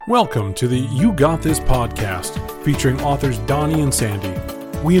Welcome to the You Got This podcast, featuring authors Donnie and Sandy.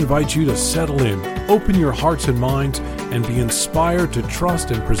 We invite you to settle in, open your hearts and minds, and be inspired to trust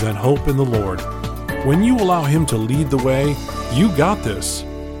and present hope in the Lord. When you allow Him to lead the way, you got this.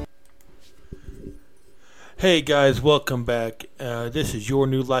 Hey guys, welcome back. This is Your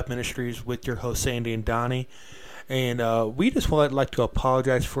New Life Ministries with your host Sandy and Donnie. And we just would like to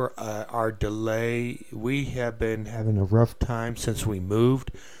apologize for our delay. We have been having a rough time since we moved.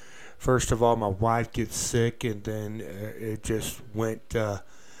 First of all, my wife gets sick, and then it just went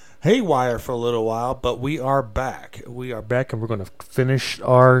haywire for a little while. But we are back. We are back, and we're going to finish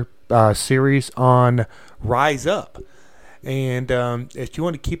our series on Rise Up. And if you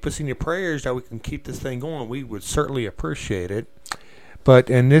want to keep us in your prayers that we can keep this thing going, we would certainly appreciate it. But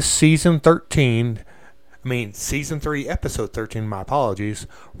in this season 3, episode 13, my apologies,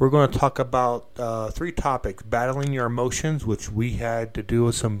 we're going to talk about 3 topics: battling your emotions, which we had to do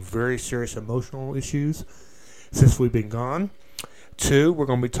with some very serious emotional issues since we've been gone. 2, we're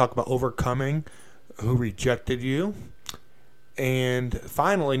going to be talking about overcoming who rejected you. And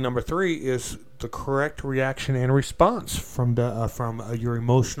finally, number 3 is the correct reaction and response from your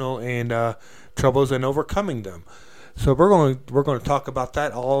emotional and troubles and overcoming them. So we're going to talk about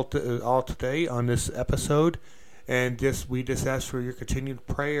that all today on this episode, and we just ask for your continued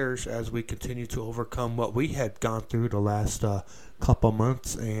prayers as we continue to overcome what we had gone through the last couple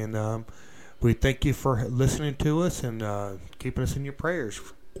months. And we thank you for listening to us and keeping us in your prayers.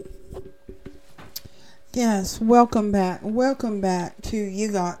 Yes, welcome back. Welcome back to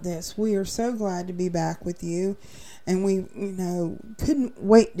You Got This. We are so glad to be back with you, and we couldn't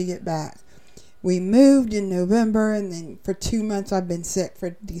wait to get back. We moved in November, and then for 2 months I've been sick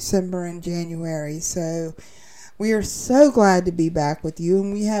for December and January. So we are so glad to be back with you,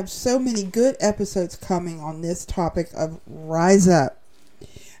 and we have so many good episodes coming on this topic of Rise Up.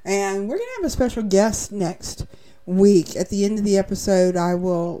 And we're going to have a special guest next week. At the end of the episode, I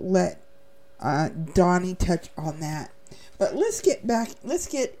will let Donnie touch on that. But let's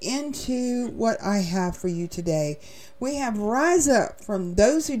get into what I have for you today. We have Rise Up from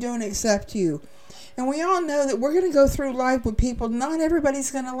those who don't accept you. And we all know that we're going to go through life with people. Not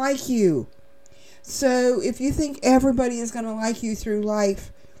everybody's going to like you. So if you think everybody is going to like you through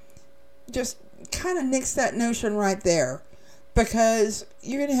life, just kind of nix that notion right there. Because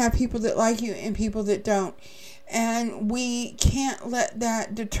you're going to have people that like you and people that don't. And we can't let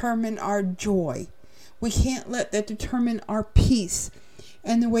that determine our joy. We can't let that determine our peace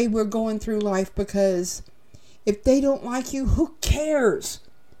and the way we're going through life, because if they don't like you, who cares?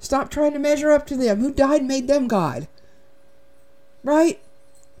 Stop trying to measure up to them. Who died and made them God? Right?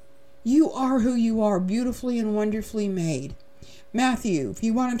 You are who you are, beautifully and wonderfully made. Matthew, if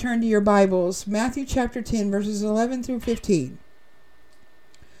you want to turn to your Bibles, Matthew chapter 10, verses 11 through 15.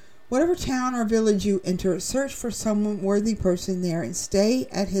 Whatever town or village you enter, search for some worthy person there and stay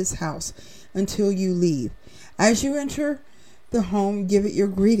at his house until you leave. As you enter the home, give it your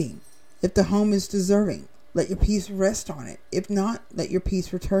greeting. If the home is deserving, let your peace rest on it. If not, let your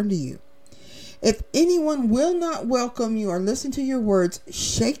peace return to you. If anyone will not welcome you or listen to your words,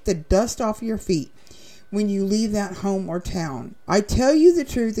 shake the dust off your feet when you leave that home or town. I tell you the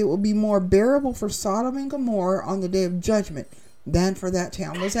truth, it will be more bearable for Sodom and Gomorrah on the day of judgment than for that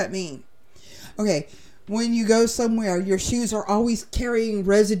town. What does that mean? Okay, when you go somewhere, your shoes are always carrying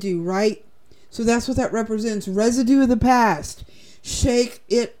residue, right? So that's what that represents, residue of the past. Shake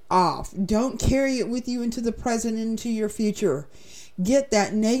it off. Don't carry it with you into the present, into your future. Get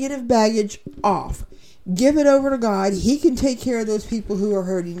that negative baggage off. Give it over to God. He can take care of those people who are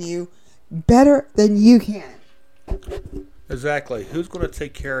hurting you better than you can. Exactly. Who's going to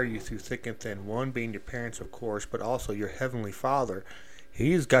take care of you through thick and thin? One being your parents, of course, but also your Heavenly Father.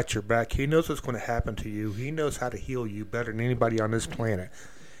 He's got your back. He knows what's going to happen to you. He knows how to heal you better than anybody on this planet.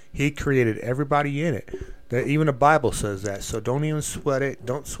 He created everybody in it. That even the Bible says that. So don't even sweat it.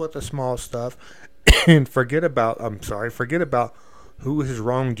 Don't sweat the small stuff. And forget about who has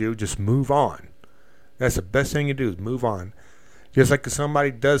wronged you. Just move on. That's the best thing you do, is move on. Just like if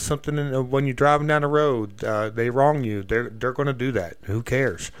somebody does something when you're driving down the road, they wrong you. They're going to do that. Who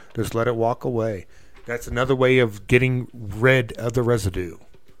cares? Just let it walk away. That's another way of getting rid of the residue.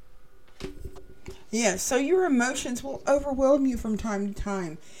 Yeah, so your emotions will overwhelm you from time to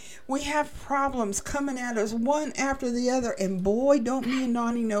time. We have problems coming at us one after the other, and boy, don't me and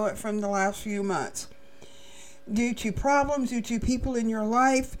Donnie know it from the last few months. Due to problems, due to people in your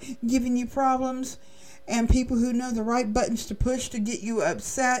life giving you problems, and people who know the right buttons to push to get you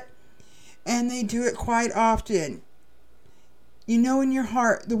upset, and they do it quite often. You know in your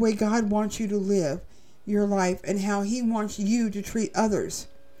heart the way God wants you to live your life and how He wants you to treat others.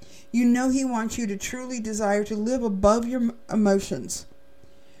 You know he wants you to truly desire to live above your emotions.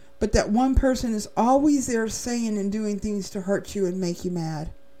 But that one person is always there saying and doing things to hurt you and make you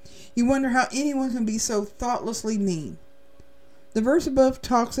mad. You wonder how anyone can be so thoughtlessly mean. The verse above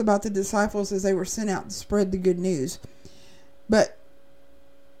talks about the disciples as they were sent out to spread the good news. But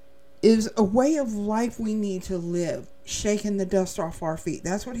is a way of life we need to live, shaking the dust off our feet.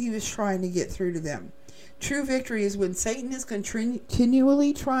 That's what he was trying to get through to them. True victory is when Satan is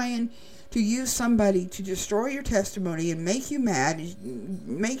continually trying to use somebody to destroy your testimony and make you mad,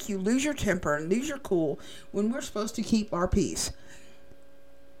 make you lose your temper and lose your cool, when we're supposed to keep our peace.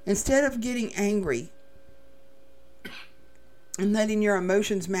 Instead of getting angry and letting your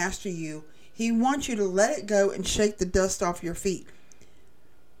emotions master you, he wants you to let it go and shake the dust off your feet.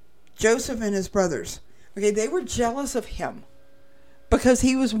 Joseph and his brothers, they were jealous of him because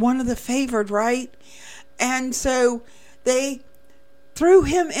he was one of the favored, right? And so they threw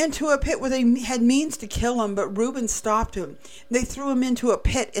him into a pit where they had means to kill him, but Reuben stopped him. They threw him into a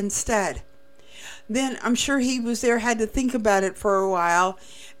pit instead. Then I'm sure he was there, had to think about it for a while.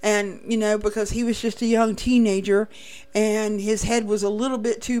 And, because he was just a young teenager and his head was a little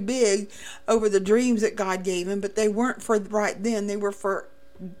bit too big over the dreams that God gave him, but they weren't for right then. They were for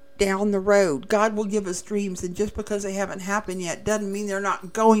down the road. God will give us dreams, and just because they haven't happened yet doesn't mean they're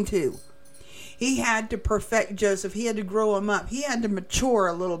not going to. He had to perfect Joseph. He had to grow him up. He had to mature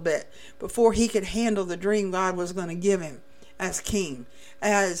a little bit before he could handle the dream God was going to give him as king.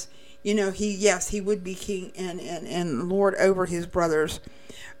 As, he would be king and Lord over his brothers,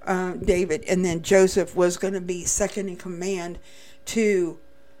 David. And then Joseph was going to be second in command to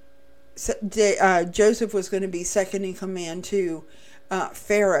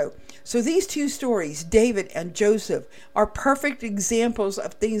Pharaoh. So these two stories, David and Joseph, are perfect examples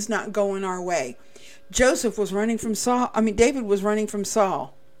of things not going our way. David was running from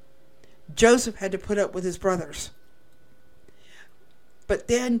Saul. Joseph had to put up with his brothers. But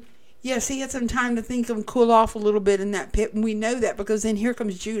then, yes, he had some time to think and cool off a little bit in that pit. And we know that because then here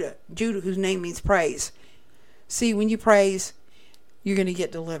comes Judah, whose name means praise. See, when you praise, you're going to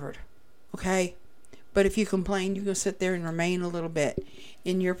get delivered. Okay? But if you complain, you're going to sit there and remain a little bit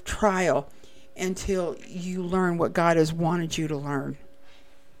in your trial until you learn what God has wanted you to learn.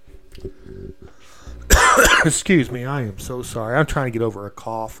 Excuse me, I am so sorry. I'm trying to get over a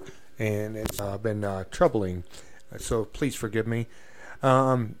cough, and it's been troubling. So please forgive me.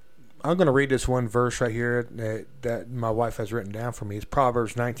 I'm going to read this one verse right here that my wife has written down for me. It's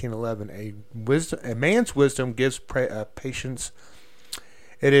Proverbs 19:11. A man's wisdom gives patience.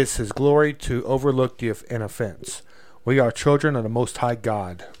 It is his glory to overlook an offense. We are children of the Most High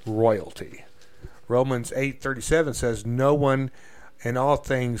God, royalty. Romans 8:37 says, no one in all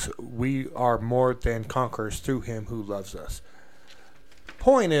things we are more than conquerors through him who loves us.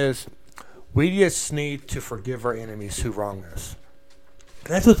 Point is, we just need to forgive our enemies who wrong us.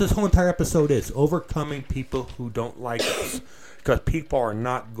 That's what this whole entire episode is, overcoming people who don't like us. Because people are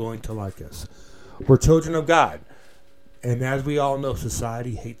not going to like us. We're children of God. And as we all know,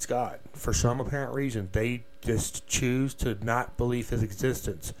 society hates God. For some apparent reason, they just choose to not believe his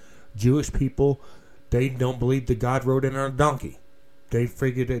existence. Jewish people, they don't believe that God rode in on a donkey. They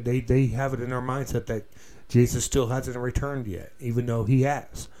figure that they have it in their mindset that Jesus still hasn't returned yet, even though he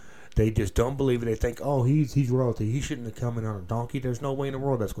has. They just don't believe it. They think, oh, he's royalty. He shouldn't have come in on a donkey. There's no way in the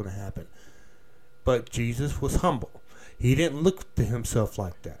world that's going to happen. But Jesus was humble. He didn't look to himself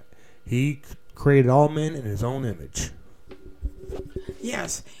like that. He created all men in his own image.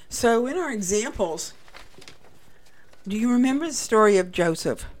 Yes. So in our examples, do you remember the story of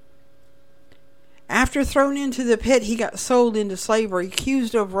Joseph? After thrown into the pit, he got sold into slavery,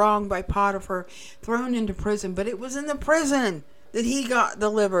 accused of wrong by Potiphar, thrown into prison. But it was in the prison that he got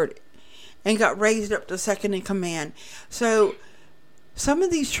delivered and got raised up to second in command. So some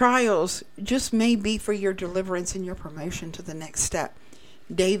of these trials just may be for your deliverance and your promotion to the next step.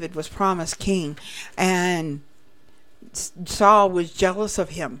 David was promised king, and Saul was jealous of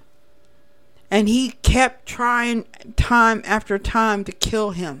him. And he kept trying time after time to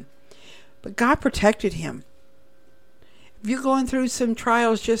kill him. But God protected him. If you're going through some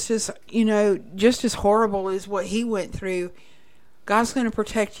trials just as horrible as what he went through, God's going to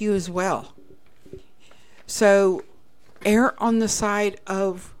protect you as well. So err on the side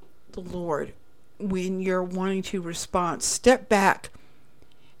of the Lord when you're wanting to respond. Step back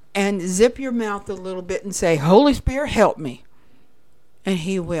and zip your mouth a little bit and say, Holy Spirit, help me. And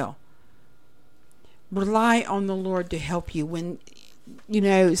he will. Rely on the Lord to help you when,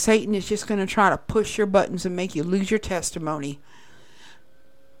 Satan is just going to try to push your buttons and make you lose your testimony.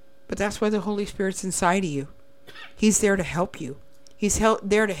 But that's why the Holy Spirit's inside of you. He's there to help you. He's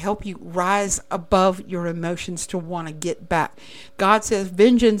there to help you rise above your emotions to want to get back. God says,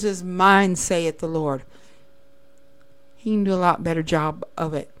 vengeance is mine, saith the Lord. He can do a lot better job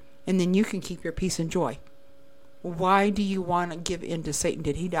of it. And then you can keep your peace and joy. Why do you want to give in to Satan?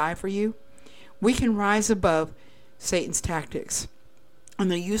 Did he die for you? We can rise above Satan's tactics and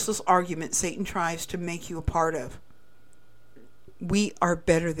the useless argument Satan tries to make you a part of. We are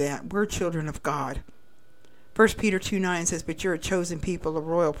better than that. We're children of God. 1 Peter 2:9 says, but you're a chosen people, a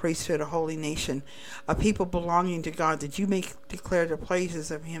royal priesthood, a holy nation, a people belonging to God, that you may declare the praises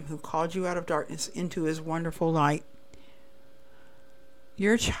of him who called you out of darkness into his wonderful light.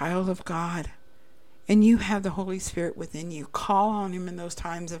 You're a child of God, and you have the Holy Spirit within you. Call on him in those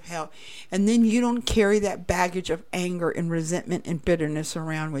times of hell, and then you don't carry that baggage of anger and resentment and bitterness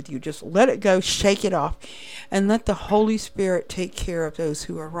around with you. Just let it go, shake it off, and let the Holy Spirit take care of those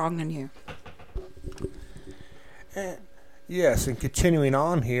who are wronging you. Yes, and continuing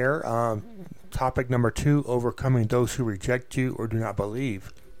on here, topic number 2, overcoming those who reject you or do not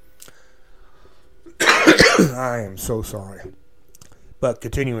believe. I am so sorry. But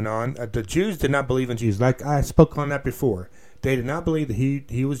continuing on, the Jews did not believe in Jesus. Like I spoke on that before. They did not believe that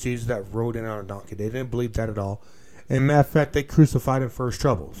he was Jesus that rode in on a donkey. They didn't believe that at all. And matter of fact, they crucified him for his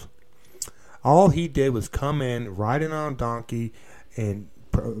troubles. All he did was come in, ride in on a donkey, and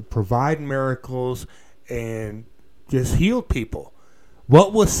provide miracles, and just healed people.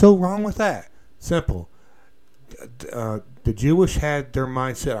 What was so wrong with that? Simple. The Jewish had their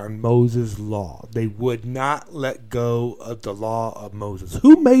mindset on Moses' law. They would not let go of the law of Moses.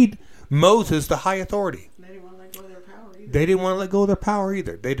 Who made Moses the high authority? They didn't want to let go of their power either. They didn't want to let go of their power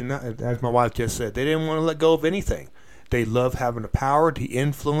either. They did not, as my wife just said, they didn't want to let go of anything. They love having the power, the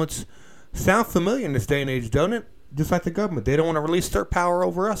influence. Sound familiar in this day and age, don't it? Just like the government. They don't want to release their power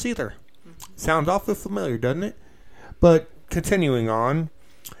over us either. Sounds awfully familiar, doesn't it? But continuing on,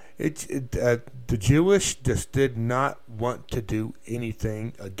 the Jewish just did not want to do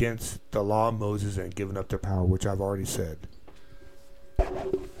anything against the law of Moses and giving up their power, which I've already said.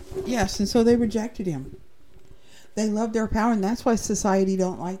 Yes, and so they rejected him. They loved their power, and that's why society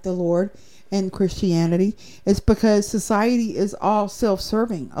don't like the Lord and Christianity. It's because society is all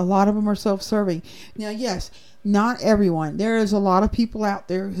self-serving. A lot of them are self-serving. Now, yes, not everyone. There is a lot of people out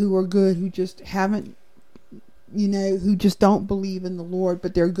there who are good, who just haven't, who just don't believe in the Lord,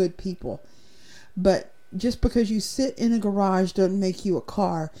 but they're good people. But just because you sit in a garage doesn't make you a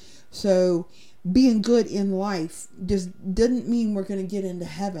car. So being good in life just doesn't mean we're going to get into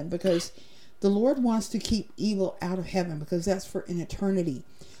heaven, because the Lord wants to keep evil out of heaven, because that's for an eternity.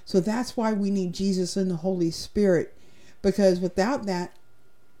 So that's why we need Jesus and the Holy Spirit, because without that,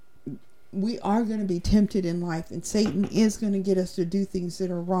 we are going to be tempted in life, and Satan is going to get us to do things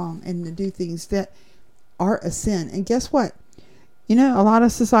that are wrong and to do things that are a sin. And guess what? A lot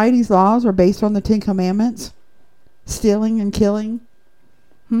of society's laws are based on the 10 Commandments. Stealing and killing.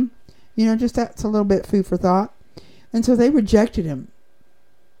 Just that's a little bit food for thought. And so they rejected him.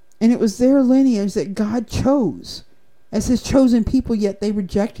 And it was their lineage that God chose as his chosen people, yet they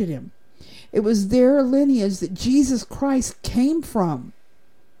rejected him. It was their lineage that Jesus Christ came from.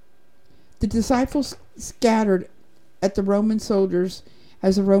 The disciples scattered at the Roman soldiers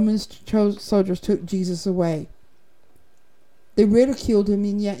as the Roman soldiers took Jesus away. They ridiculed him,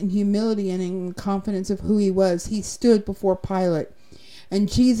 and yet in humility and in confidence of who he was, he stood before Pilate.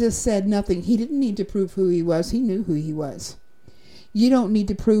 And Jesus said nothing. He didn't need to prove who he was. He knew who he was. You don't need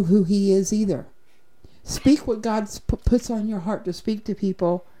to prove who he is either. Speak what God puts on your heart to speak to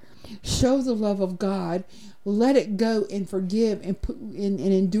people. Show the love of God. Let it go and forgive. And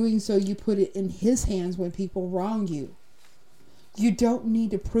in doing so, you put it in his hands when people wrong you. You don't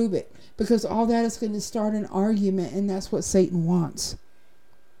need to prove it, because all that is going to start an argument, and that's what Satan wants.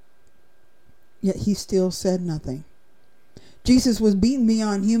 Yet he still said nothing. Jesus was beaten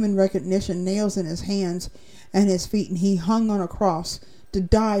beyond human recognition, nails in his hands and his feet, and he hung on a cross to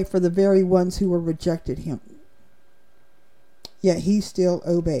die for the very ones who were rejected him. Yet he still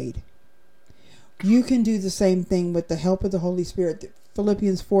obeyed. You can do the same thing with the help of the Holy Spirit.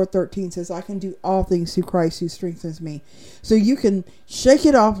 Philippians 4:13 says, I can do all things through Christ who strengthens me. So you can shake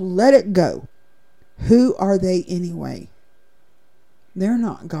it off, let it go. Who are they anyway? They're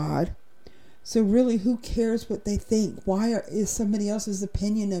not God. So really, who cares what they think? Why is somebody else's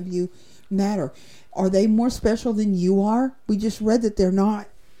opinion of you matter? Are they more special than you are? We just read that they're not.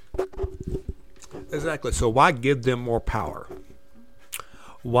 Exactly. So why give them more power?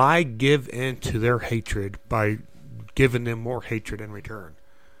 Why give in to their hatred by giving them more hatred in return?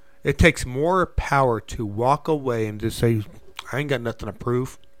 It takes more power to walk away and just say, I ain't got nothing to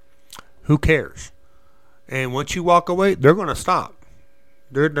prove. Who cares? And once you walk away, they're going to stop.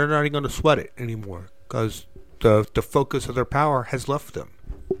 They're not even going to sweat it anymore because the focus of their power has left them.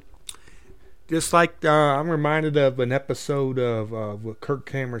 Just like I'm reminded of an episode of Kirk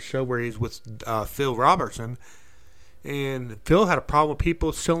Cameron's show where he's with Phil Robertson, and Phil had a problem with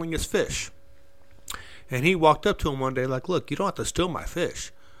people stealing his fish. And he walked up to him one day like, look, you don't have to steal my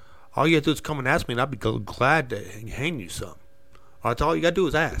fish. All you have to do is come and ask me, and I'd be glad to hang you some. That's all you got to do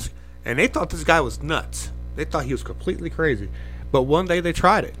is ask. And they thought this guy was nuts. They thought he was completely crazy. But one day they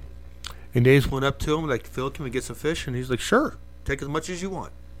tried it. And they just went up to him like, Phil, can we get some fish? And he's like, sure, take as much as you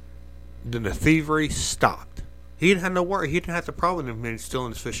want. Then the thievery stopped. He didn't have no worry. He didn't have the problem of him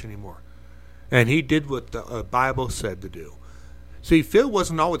stealing his fish anymore. And he did what the Bible said to do. See, Phil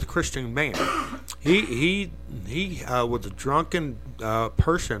wasn't always a Christian man. He was a drunken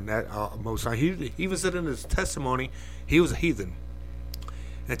person at most times. He was in his testimony. He was a heathen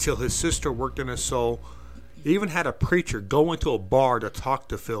until his sister worked in his soul. He even had a preacher go into a bar to talk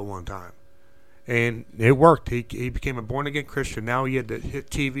to Phil one time. And it worked. He became a born-again Christian. Now he had the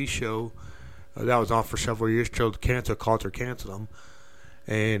hit TV show that was on for several years, showed cancel culture, canceled him.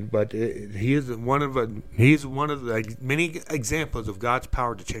 He's one of the many examples of God's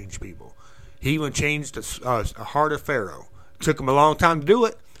power to change people. He even changed a heart of Pharaoh. It took him a long time to do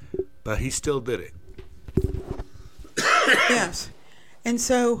it, but he still did it. Yes. And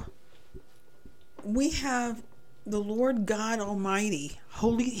so we have the Lord God Almighty,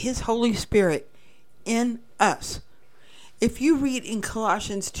 His Holy Spirit in us. If you read in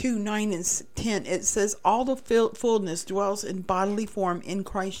Colossians 2:9 and 10, it says, all the fullness dwells in bodily form in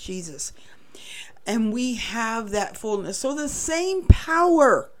Christ Jesus. And we have that fullness. So the same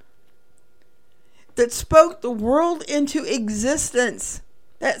power that spoke the world into existence,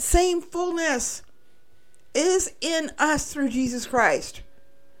 that same fullness is in us through Jesus Christ.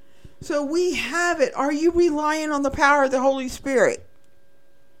 So we have it. Are you relying on the power of the Holy Spirit?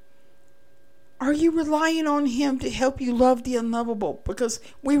 Are you relying on Him to help you love the unlovable? Because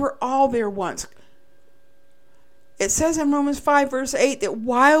we were all there once. It says in Romans 5 verse 8 that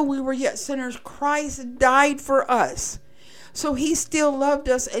while we were yet sinners, Christ died for us. So He still loved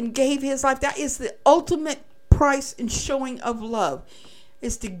us and gave His life. That is the ultimate price and showing of love,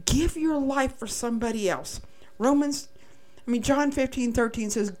 is to give your life for somebody else. John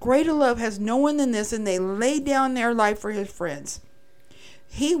 15:13 says, greater love has no one than this, and they lay down their life for His friends.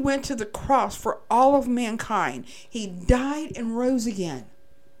 He went to the cross for all of mankind. He died and rose again.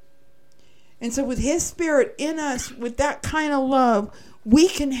 And so with His Spirit in us, with that kind of love, we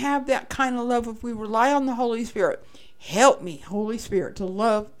can have that kind of love if we rely on the Holy Spirit. Help me, Holy Spirit, to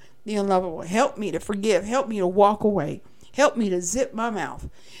love the unlovable. Help me to forgive. Help me to walk away. Help me to zip my mouth.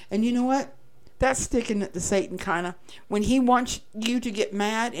 And you know what? That's sticking it to Satan, kind of. When he wants you to get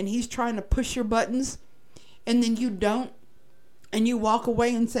mad and he's trying to push your buttons, and then you don't, and you walk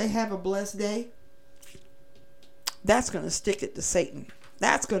away and say, have a blessed day, that's going to stick it to Satan.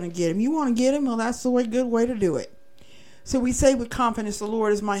 That's going to get him. You want to get him? Well, that's the good way to do it. So we say with confidence, the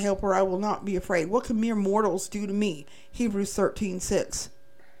Lord is my helper. I will not be afraid. What can mere mortals do to me? Hebrews 13:6.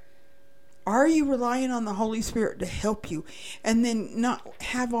 Are you relying on the Holy Spirit to help you and then not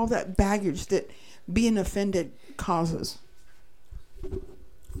have all that baggage that being offended causes?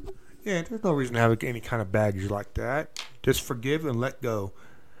 Yeah, there's no reason to have any kind of baggage like that. Just forgive and let go.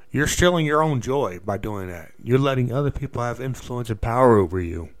 You're stealing your own joy by doing that. You're letting other people have influence and power over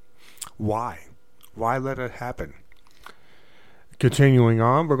you. Why? Why let it happen? Continuing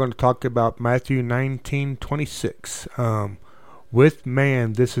on, we're going to talk about Matthew 19:26. With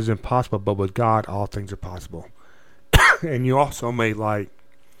man, this is impossible, but with God, all things are possible. And you also may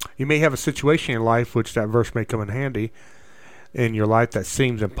have a situation in life, which that verse may come in handy, in your life that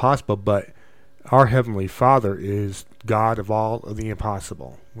seems impossible, but our Heavenly Father is God of all of the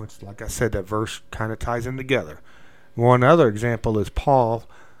impossible, which, like I said, that verse kind of ties them together. One other example is Paul.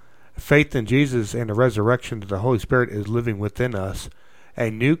 Faith in Jesus and the resurrection of the Holy Spirit is living within us, a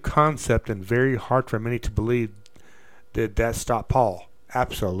new concept and very hard for many to believe. Did that stop Paul?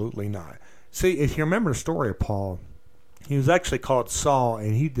 Absolutely not. See, if you remember the story of Paul, he was actually called Saul,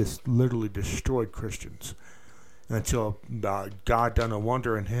 and he just literally destroyed Christians until God done a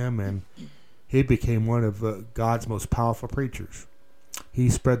wonder in him, and he became one of God's most powerful preachers. He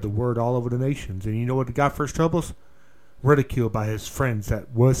spread the word all over the nations, and you know what he got for his troubles? Ridiculed by his friends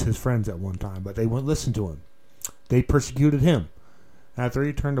that was his friends at one time, but they wouldn't listen to him. They persecuted him. After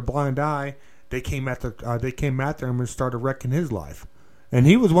he turned a blind eye, they came after him and started wrecking his life. And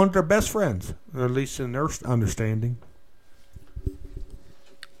he was one of their best friends, or at least in their understanding.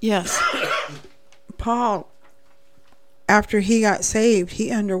 Yes. Paul, after he got saved,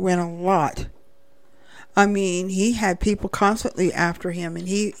 he underwent a lot I mean, he had people constantly after him, and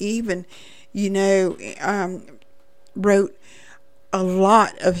he even, wrote a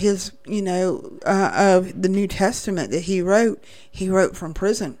lot of his, of the New Testament that he wrote from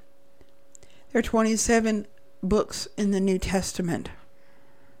prison. There are 27 books in the New Testament.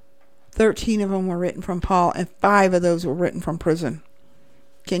 13 of them were written from Paul, and 5 of those were written from prison.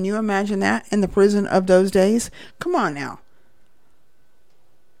 Can you imagine that in the prison of those days? Come on now.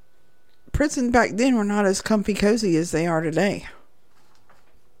 Prisons back then were not as comfy cozy as they are today.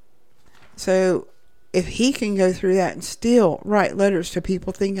 So if he can go through that and still write letters to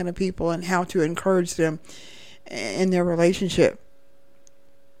people, thinking of people and how to encourage them in their relationship,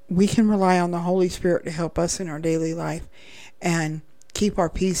 we can rely on the Holy Spirit to help us in our daily life and keep our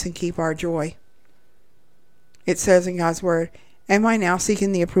peace and keep our joy. It says in God's word, am I now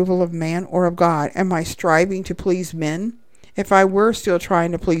seeking the approval of man or of God? Am I striving to please men? If I were still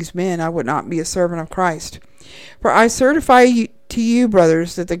trying to please men, I would not be a servant of Christ. For I certify to you,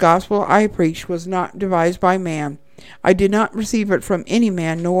 brothers, that the gospel I preached was not devised by man. I did not receive it from any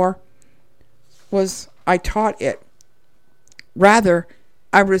man, nor was I taught it. Rather,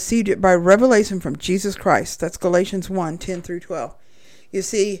 I received it by revelation from Jesus Christ. That's Galatians 1:10 through 12. You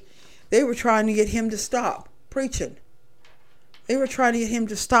see, they were trying to get him to stop preaching. They were trying to get him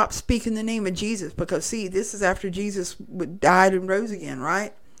to stop speaking the name of Jesus, because, see, this is after Jesus died and rose again,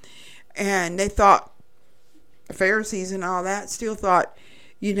 right? And they thought, the Pharisees and all that still thought,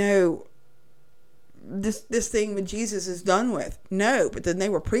 this thing with Jesus is done with. No, but then they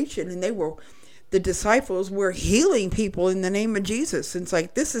were preaching, and the disciples were healing people in the name of Jesus. And it's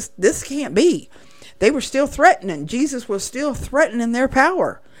like, this can't be. They were still threatening. Jesus was still threatening their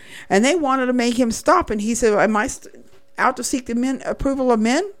power. And they wanted to make him stop. And he said, am I out to seek the approval of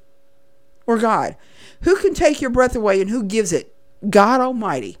men or God? Who can take your breath away and who gives it? God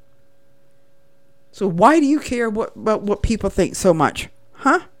Almighty. So why do you care what people think so much?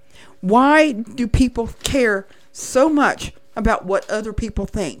 Huh? Why do people care so much about what other people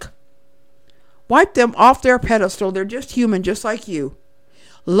think? Wipe them off their pedestal. They're just human, just like you.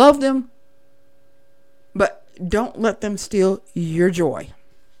 Love them, but don't let them steal your joy.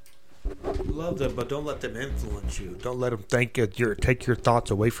 Love them, but don't let them influence you. Don't let them take your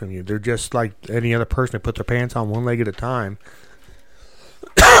thoughts away from you. They're just like any other person that puts their pants on one leg at a time.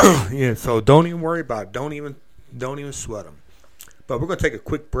 Yeah, so don't even worry about it. Don't even sweat them. But we're going to take a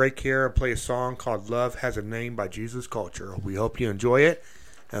quick break here and play a song called Love Has a Name by Jesus Culture. We hope you enjoy it,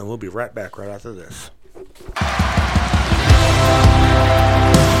 and we'll be right back right after this.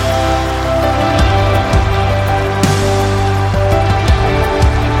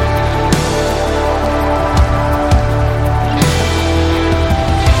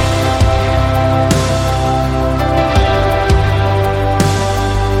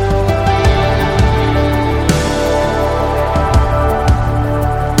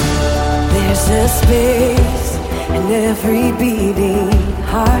 A space in every beating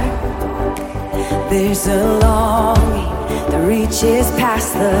heart. There's a longing that reaches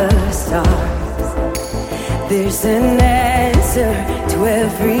past the stars. There's an answer to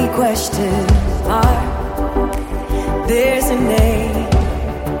every question mark. There's a name.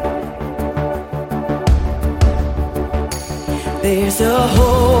 There's a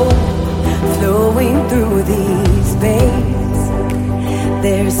hope flowing through these veins.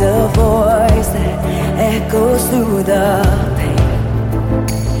 There's a voice that echoes through the pain.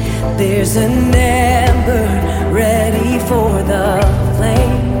 There's an ember ready for the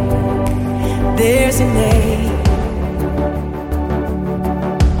flame. There's a name.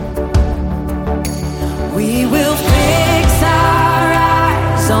 We will fix our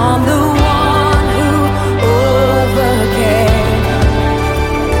eyes on the one who overcame.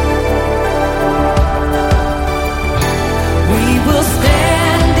 We will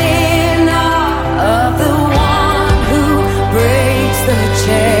stand in awe of the one who breaks the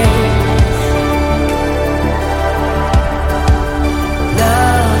chains.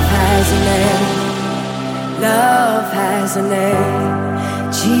 Love has a name. Love has a name.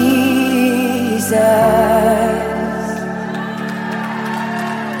 Jesus.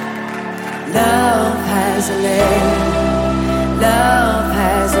 Love has a name. Love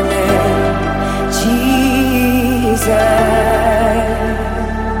has a name. Jesus.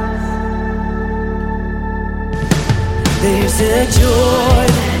 There's a joy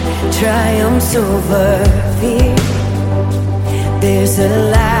that triumphs over fear. There's a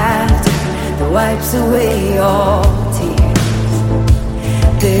laughter that wipes away all tears.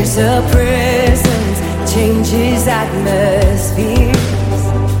 There's a presence that changes atmospheres.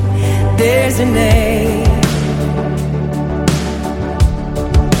 There's a name.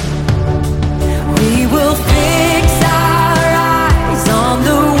 We will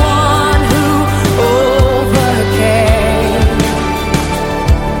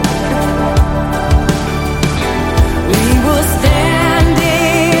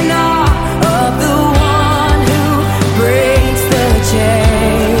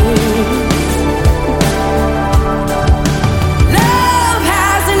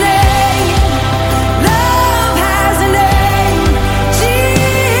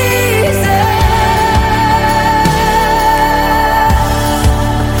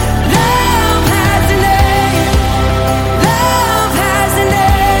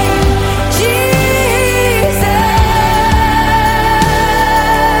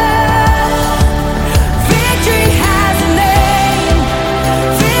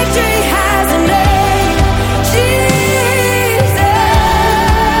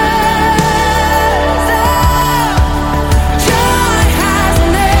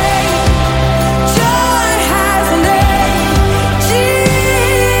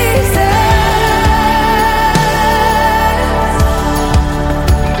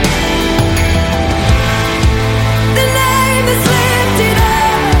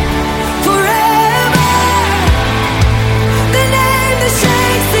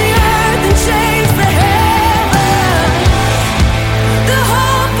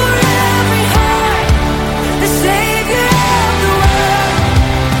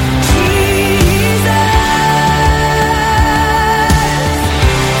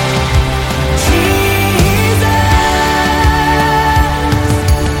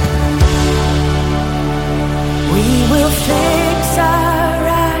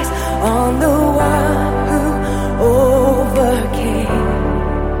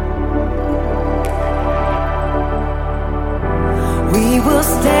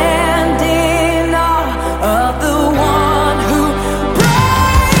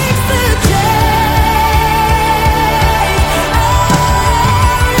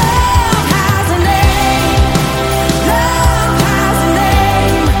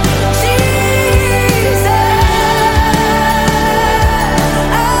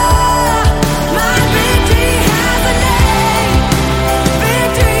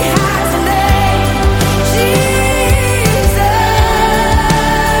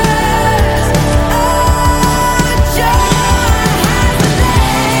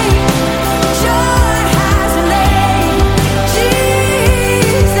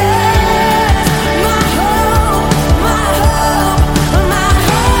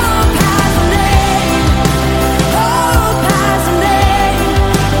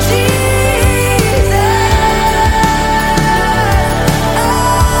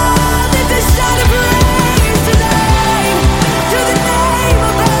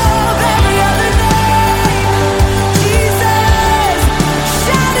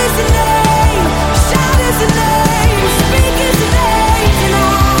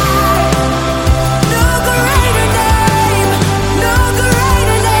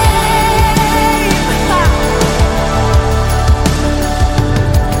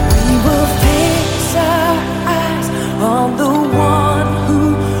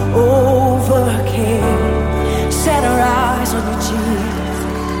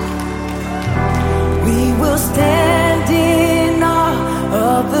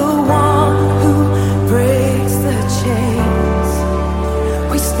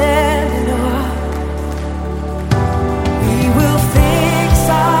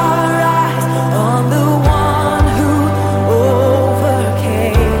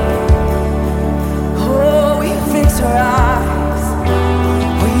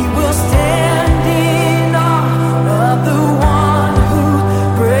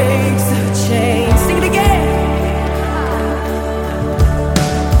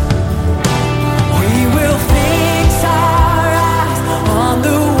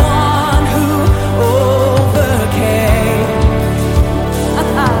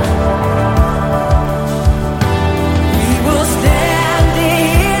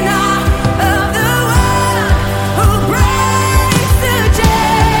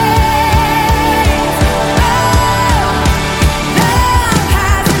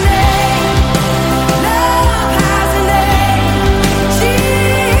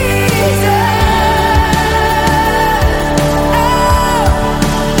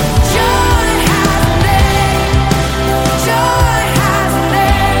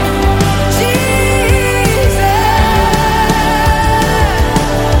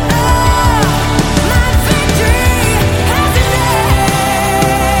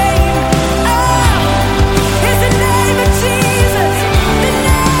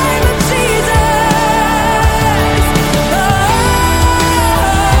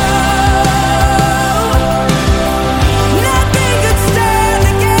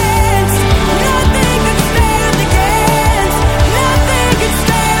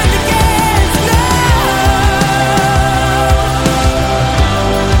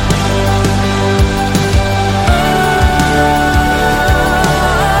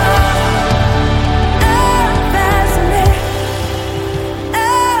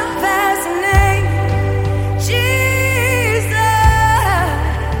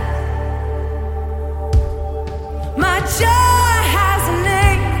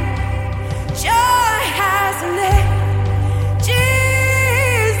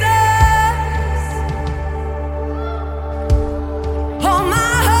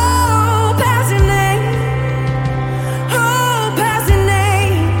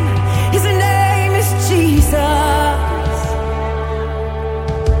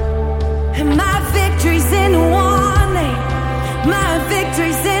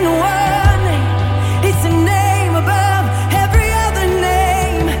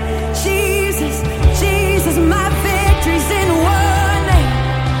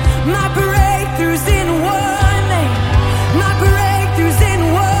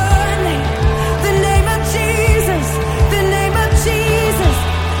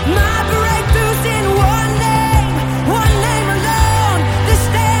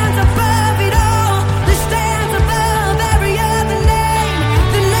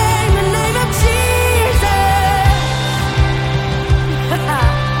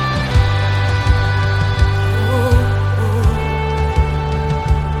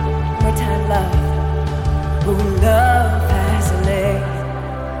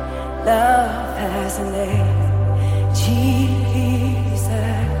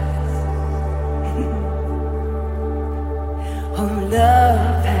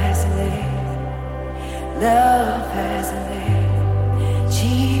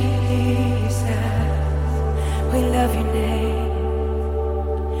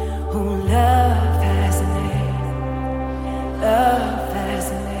Oh, love has a name. Love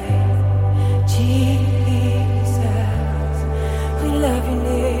has a name. Jesus, we love your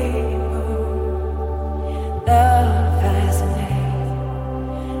name. Oh, love has a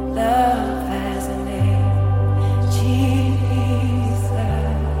name. Love has a name. Jesus,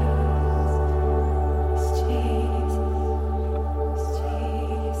 Jesus,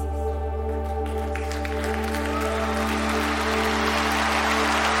 Jesus.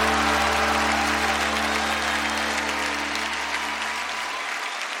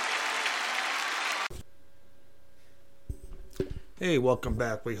 Hey, welcome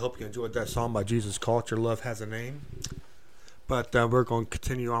back. We hope you enjoyed that song by Jesus Culture, Love Has a Name. But we're going to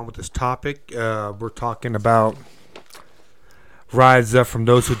continue on with this topic. We're talking about rise up from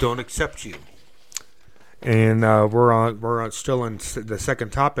those who don't accept you. And we're still in the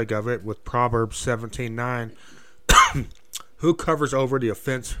second topic of it with Proverbs 17:9. Who covers over the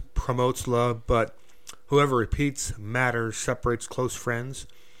offense promotes love, but whoever repeats matters separates close friends.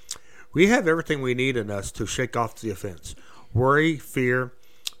 We have everything we need in us to shake off the offense. Worry, fear.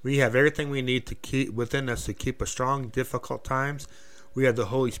 We have everything we need to keep within us to keep us strong in difficult times. We have the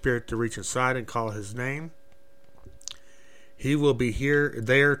Holy Spirit to reach inside and call His name. He will be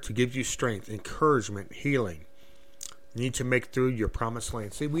there to give you strength, encouragement, healing. You need to make through your promised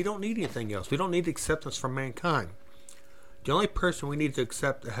land. See, we don't need anything else. We don't need acceptance from mankind. The only person we need to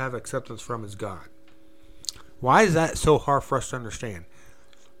have acceptance from is God. Why is that so hard for us to understand?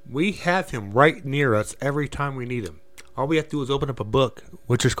 We have Him right near us every time we need Him. All we have to do is open up a book,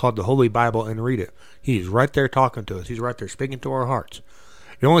 which is called the Holy Bible, and read it. He's right there talking to us. He's right there speaking to our hearts.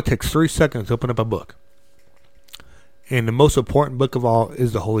 It only takes 3 seconds to open up a book. And the most important book of all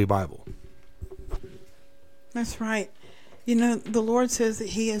is the Holy Bible. That's right. You know, the Lord says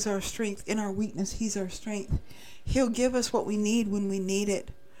that He is our strength. In our weakness, He's our strength. He'll give us what we need when we need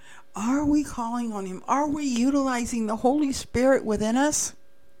it. Are we calling on Him? Are we utilizing the Holy Spirit within us?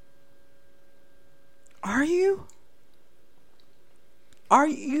 Are you? Are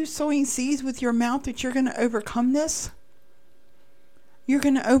you sowing seeds with your mouth that you're going to overcome this? You're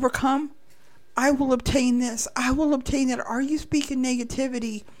going to overcome? I will obtain this. I will obtain that. Are you speaking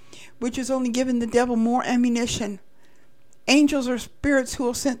negativity, which is only giving the devil more ammunition? Angels are spirits who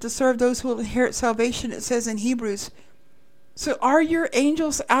are sent to serve those who will inherit salvation, it says in Hebrews. So are your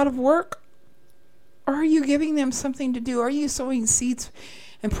angels out of work? Or are you giving them something to do? Are you sowing seeds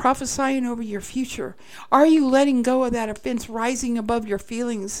and prophesying over your future? Are you letting go of that offense, rising above your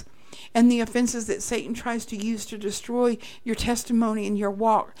feelings and the offenses that Satan tries to use to destroy your testimony and your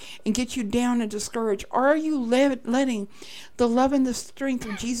walk and get you down and discouraged? Or are you letting the love and the strength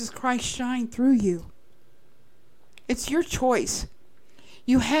of Jesus Christ shine through you? It's your choice.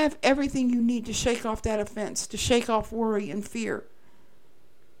 You have everything you need to shake off that offense, to shake off worry and fear,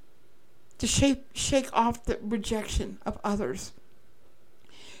 to shake off the rejection of others.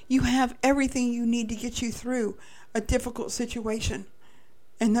 You have everything you need to get you through a difficult situation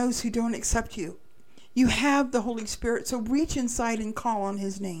and those who don't accept you. You have the Holy Spirit, so reach inside and call on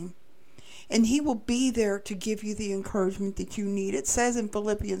His name. And He will be there to give you the encouragement that you need. It says in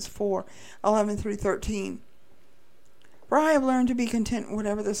Philippians 4:11-13, "For I have learned to be content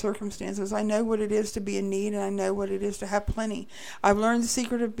whatever the circumstances. I know what it is to be in need, and I know what it is to have plenty. I've learned the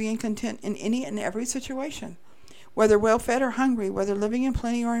secret of being content in any and every situation, whether well-fed or hungry, whether living in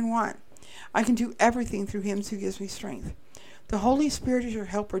plenty or in want. I can do everything through Him who gives me strength." The Holy Spirit is your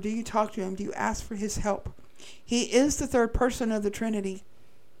helper. Do you talk to Him? Do you ask for His help? He is the third person of the Trinity.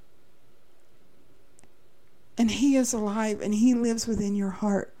 And He is alive, and He lives within your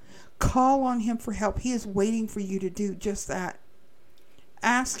heart. Call on Him for help. He is waiting for you to do just that.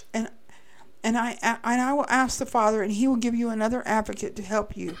 Ask, and I will ask the Father, and He will give you another advocate to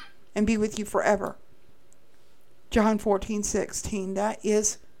help you and be with you forever. John 14:16. That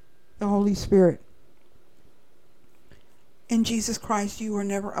is the Holy Spirit. In Jesus Christ, you are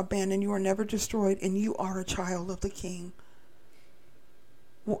never abandoned. You are never destroyed, and you are a child of the King.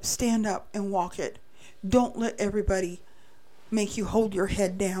 Stand up and walk it. Don't let everybody make you hold your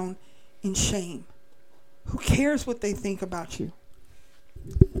head down in shame. Who cares what they think about you?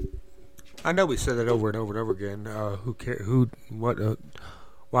 I know we said that over and over and over again. Who care?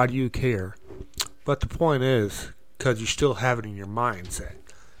 Why do you care? But the point is, because you still have it in your mindset.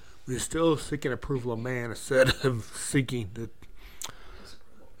 We're still seeking approval of man instead of seeking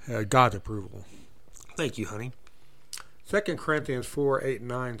God's approval. Thank you, honey. 2 Corinthians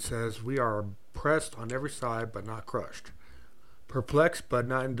 4:8-9 says, "We are pressed on every side, but not crushed. Perplexed, but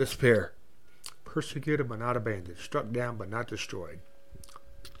not in despair. Persecuted, but not abandoned. Struck down, but not destroyed."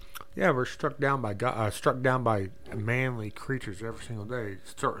 Yeah, we're struck down by God, struck down by manly creatures every single day.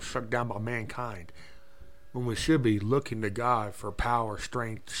 Struck down by mankind. When we should be looking to God for power,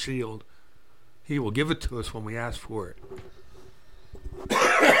 strength, shield. He will give it to us when we ask for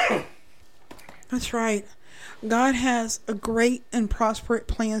it. That's right. God has a great and prosperous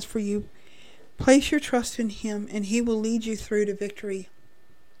plans for you. Place your trust in Him, and He will lead you through to victory.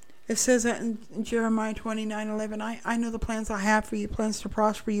 It says that in Jeremiah 29:11. I know the plans I have for you, plans to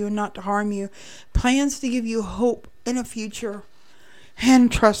prosper you and not to harm you, plans to give you hope in a future.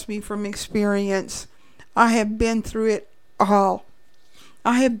 And trust me, from experience, I have been through it all.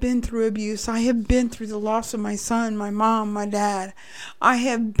 I have been through abuse. I have been through the loss of my son, my mom, my dad. I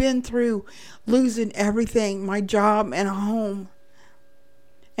have been through losing everything, my job and a home.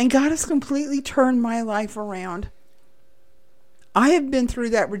 And God has completely turned my life around. I have been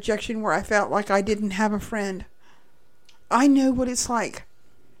through that rejection where I felt like I didn't have a friend. I know what it's like.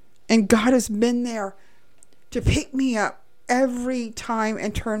 And God has been there to pick me up every time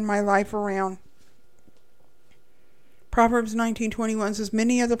and turn my life around. Proverbs 19:21 says,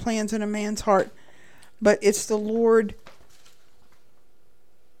 many are the plans in a man's heart, but it's the Lord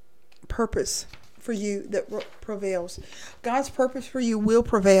purpose for you that prevails. God's purpose for you will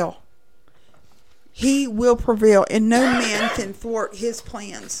prevail. He will prevail, and no man can thwart His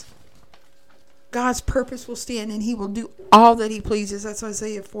plans. God's purpose will stand, and He will do all that He pleases. That's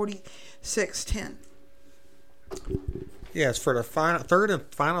Isaiah 46:10. Yes, for the third and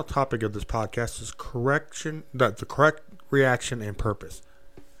final topic of this podcast is correction, the correct reaction and purpose.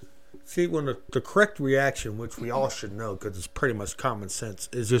 See, when the correct reaction, which we all should know because it's pretty much common sense,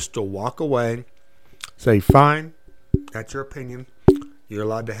 is just to walk away, say, fine, that's your opinion, you're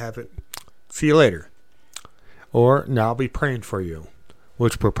allowed to have it, see you later. Or, now I'll be praying for you,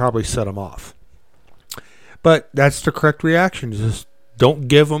 which will probably set them off. But that's the correct reaction, just don't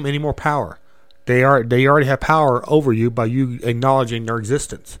give them any more power. They already have power over you by you acknowledging their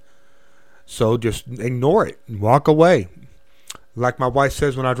existence. So just ignore it and walk away. Like my wife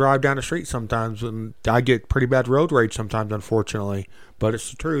says when I drive down the street sometimes, and I get pretty bad road rage sometimes, unfortunately, but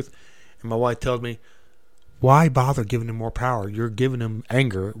it's the truth. And my wife tells me, why bother giving him more power? You're giving him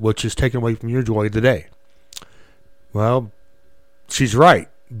anger, which is taken away from your joy of the day. Well, she's right.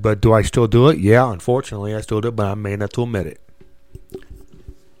 But do I still do it? Yeah, unfortunately, I still do it, but I'm man enough to admit it.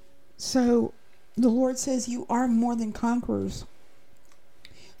 So, the Lord says you are more than conquerors.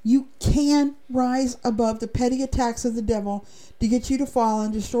 You can rise above the petty attacks of the devil to get you to fall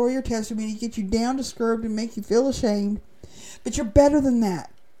and destroy your testimony, to get you down, discouraged, and make you feel ashamed. But you're better than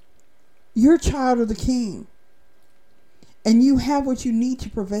that. You're a child of the King. And you have what you need to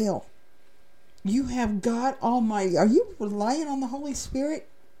prevail. You have God Almighty. Are you relying on the Holy Spirit?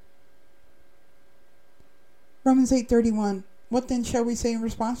 Romans 8:31. What then shall we say in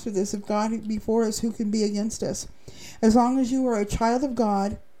response to this? If God be for us, who can be against us? As long as you are a child of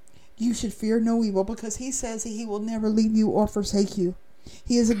God, you should fear no evil, because He says He will never leave you or forsake you.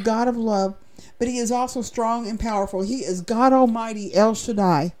 He is a God of love, but He is also strong and powerful. He is God Almighty, El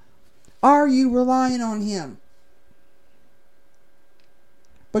Shaddai. Are you relying on Him?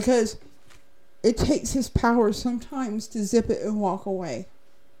 Because it takes His power sometimes to zip it and walk away.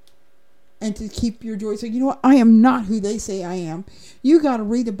 And to keep your joy. So, you know what? I am not who they say I am. You got to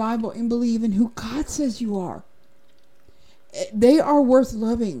read the Bible and believe in who God says you are. They are worth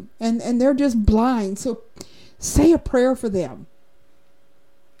loving. And they're just blind. So, say a prayer for them.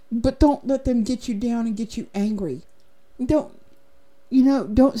 But don't let them get you down and get you angry. Don't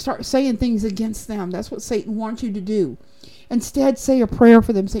start saying things against them. That's what Satan wants you to do. Instead, say a prayer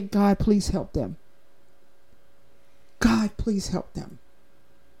for them. Say, God, please help them. God, please help them.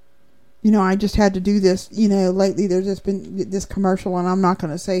 I just had to do this, lately there's just been this commercial, and I'm not going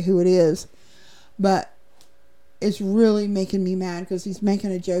to say who it is, but it's really making me mad because he's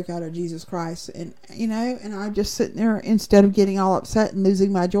making a joke out of Jesus Christ. And, and I'm just sitting there, instead of getting all upset and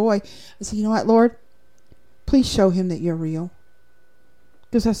losing my joy, I said, you know what, Lord, please show him that you're real.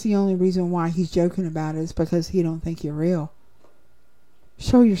 Because that's the only reason why he's joking about it, is because he don't think you're real.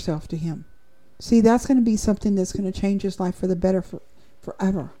 Show yourself to him. See, that's going to be something that's going to change his life for the better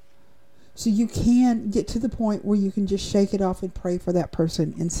forever. So you can get to the point where you can just shake it off and pray for that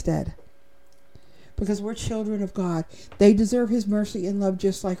person instead. Because we're children of God. They deserve His mercy and love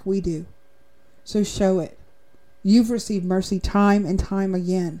just like we do. So show it. You've received mercy time and time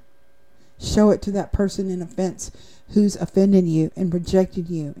again. Show it to that person in offense who's offended you and rejected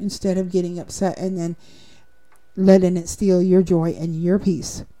you, instead of getting upset and then letting it steal your joy and your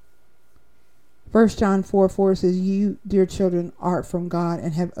peace. 1 John 4:4 says, you, dear children, are from God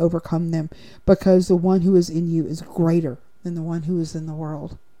and have overcome them, because the one who is in you is greater than the one who is in the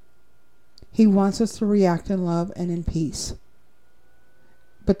world. He wants us to react in love and in peace.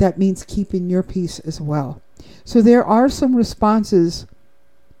 But that means keeping your peace as well. So there are some responses,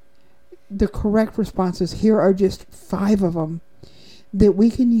 the correct responses. Here are just 5 of them that we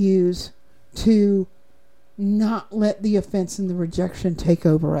can use to not let the offense and the rejection take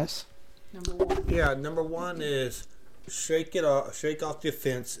over us. Number 1. Yeah, number 1 is shake off the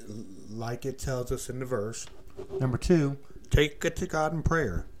offense like it tells us in the verse. Number 2, take it to God in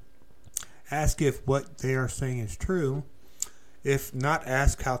prayer. Ask if what they are saying is true. If not,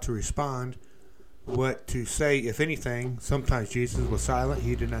 ask how to respond, what to say, if anything. Sometimes Jesus was silent.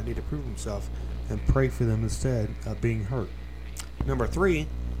 He did not need to prove himself, and pray for them instead of being hurt. Number 3,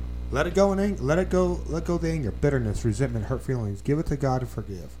 let go the anger, bitterness, resentment, hurt feelings. Give it to God and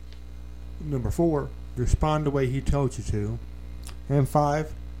forgive. Number 4, respond the way He told you to. And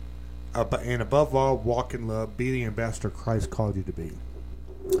 5, and above all, walk in love. Be the ambassador Christ called you to be.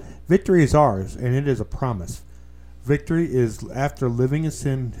 Victory is ours, and it is a promise. Victory is after living in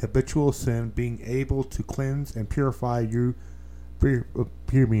sin, habitual sin, being able to cleanse and purify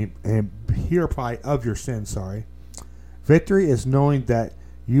of your sin. Victory is knowing that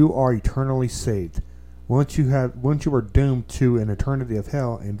you are eternally saved. Once you are doomed to an eternity of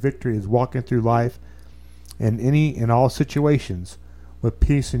hell, and victory is walking through life in all situations with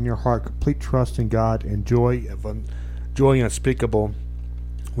peace in your heart, complete trust in God, and joy unspeakable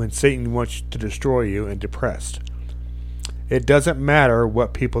when Satan wants to destroy you, and depressed. It doesn't matter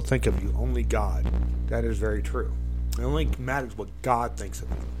what people think of you, only God. That is very true. It only matters what God thinks of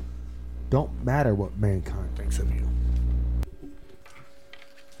you. Don't matter what mankind thinks of you.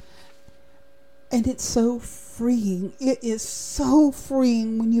 And it's so freeing. It is so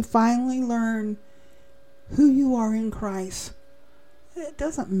freeing when you finally learn who you are in Christ. It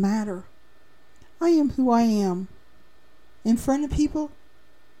doesn't matter. I am who I am. In front of people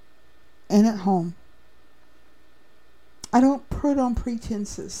and at home. I don't put on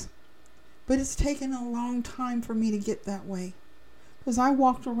pretenses. But it's taken a long time for me to get that way. Because I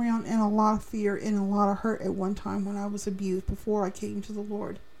walked around in a lot of fear and a lot of hurt at one time when I was abused before I came to the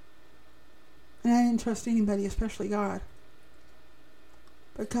Lord. And I didn't trust anybody, especially God.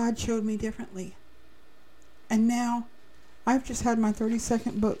 But God showed me differently. And now, I've just had my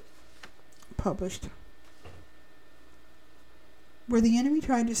 32nd book published. Where the enemy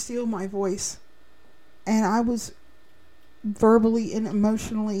tried to steal my voice. And I was verbally and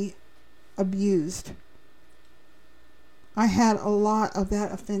emotionally abused. I had a lot of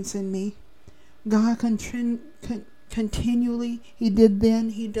that offense in me. God continually, He did then,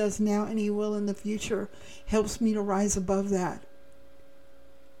 He does now, and He will in the future, helps me to rise above that.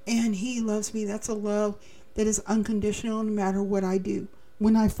 And He loves me. That's a love that is unconditional no matter what I do.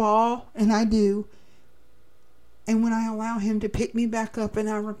 When I fall, and I do, and when I allow Him to pick me back up and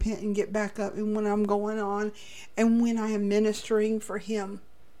I repent and get back up, and when I'm going on, and when I am ministering for Him,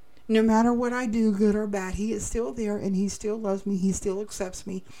 no matter what I do, good or bad, He is still there, and He still loves me, He still accepts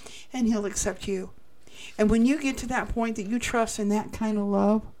me, and He'll accept you. And when you get to that point that you trust in that kind of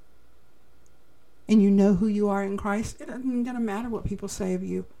love, and you know who you are in Christ, it doesn't matter what people say of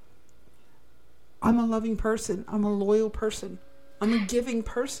you. I'm a loving person. I'm a loyal person. I'm a giving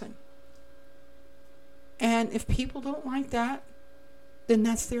person. And if people don't like that, then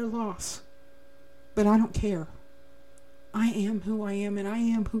that's their loss. But I don't care. I am who I am, and I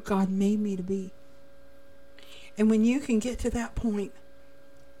am who God made me to be. And when you can get to that point,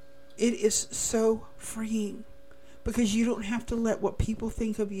 it is so freeing, because you don't have to let what people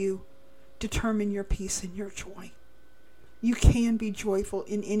think of you determine your peace and your joy. You can be joyful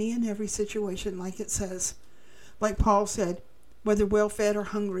in any and every situation, like it says. Like Paul said, whether well-fed or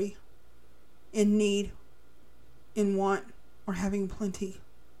hungry, in need, in want, or having plenty.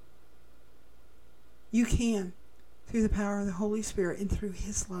 You can, through the power of the Holy Spirit and through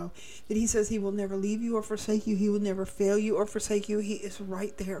His love. That He says He will never leave you or forsake you. He will never fail you or forsake you. He is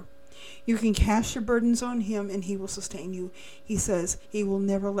right there. You can cast your burdens on Him and He will sustain you. He says He will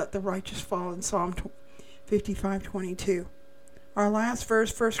never let the righteous fall in Psalm 55:22. Our last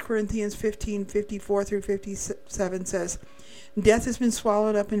verse, 1 Corinthians 15:54 through 57 says, Death has been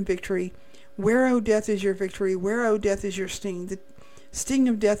swallowed up in victory. Where, O death, is your victory? Where, O death, is your sting? The sting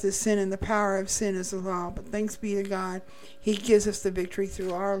of death is sin, and the power of sin is the law. But thanks be to God, He gives us the victory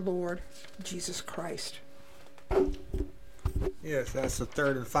through our Lord Jesus Christ. Yes, that's the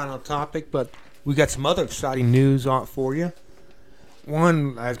third and final topic, but we got some other exciting news on for you.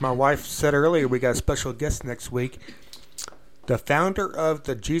 One, as my wife said earlier, we got a special guest next week. The founder of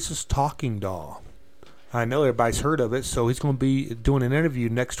the Jesus Talking Doll. I know everybody's heard of it, so he's going to be doing an interview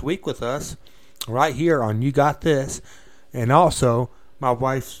next week with us right here on You Got This. And also, My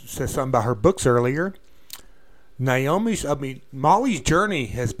wife said something about her books earlier. Molly's Journey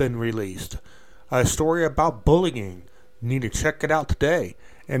has been released. A story about bullying. You need to check it out today.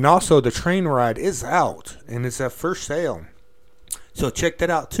 And also, The Train Ride is out, and it's at first sale. So check that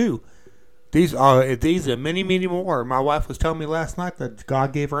out too. These and many, many more. My wife was telling me last night that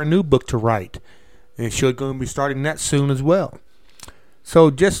God gave her a new book to write, and she's going to be starting that soon as well.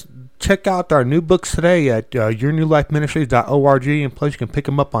 So just check out our new books today at yournewlifeministries.org, and plus you can pick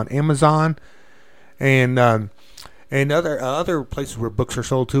them up on Amazon and other places where books are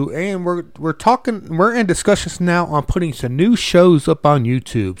sold too. And we're in discussions now on putting some new shows up on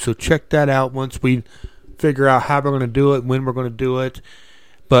YouTube. So check that out once we figure out how we're going to do it, when we're going to do it.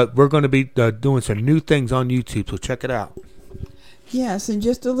 But we're going to be doing some new things on YouTube, so check it out. Yes, and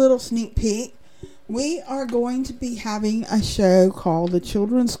just a little sneak peek. We are going to be having a show called The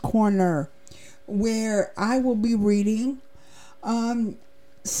Children's Corner, where I will be reading some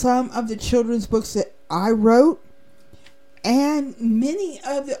of the children's books that I wrote, and many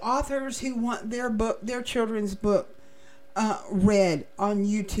of the authors who want their children's book read on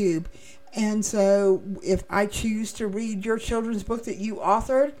YouTube. And so if I choose to read your children's book that you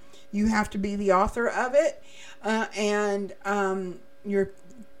authored, you have to be the author of it, and your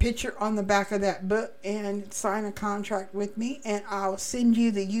picture on the back of that book, and sign a contract with me, and I'll send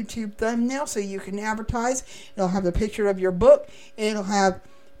you the YouTube thumbnail so you can advertise. It'll have the picture of your book, it'll have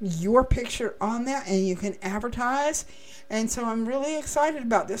your picture on that, and you can advertise. And so I'm really excited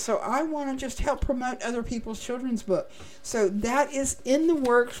about this. So I want to just help promote other people's children's book. So that is in the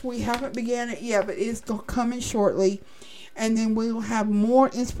works. We haven't began it yet, but it's coming shortly. And then we will have more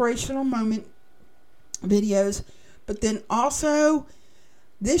inspirational moment videos. But then also,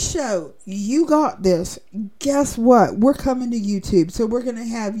 this show, You Got This, guess what? We're coming to YouTube. So we're going to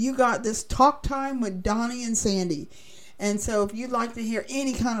have You Got This Talk Time with Donnie and Sandy. And so if you'd like to hear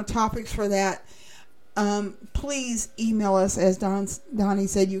any kind of topics for that, please email us. As Donnie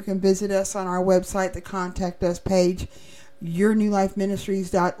said, you can visit us on our website, the Contact Us page,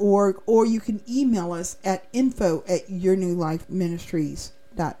 yournewlifeministries.org, or you can email us at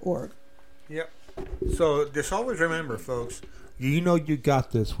info@yournewlifeministries.org. Yep. So just always remember, folks, you know you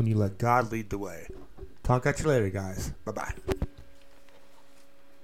got this when you let God lead the way. Talk at you later, guys. Bye-bye.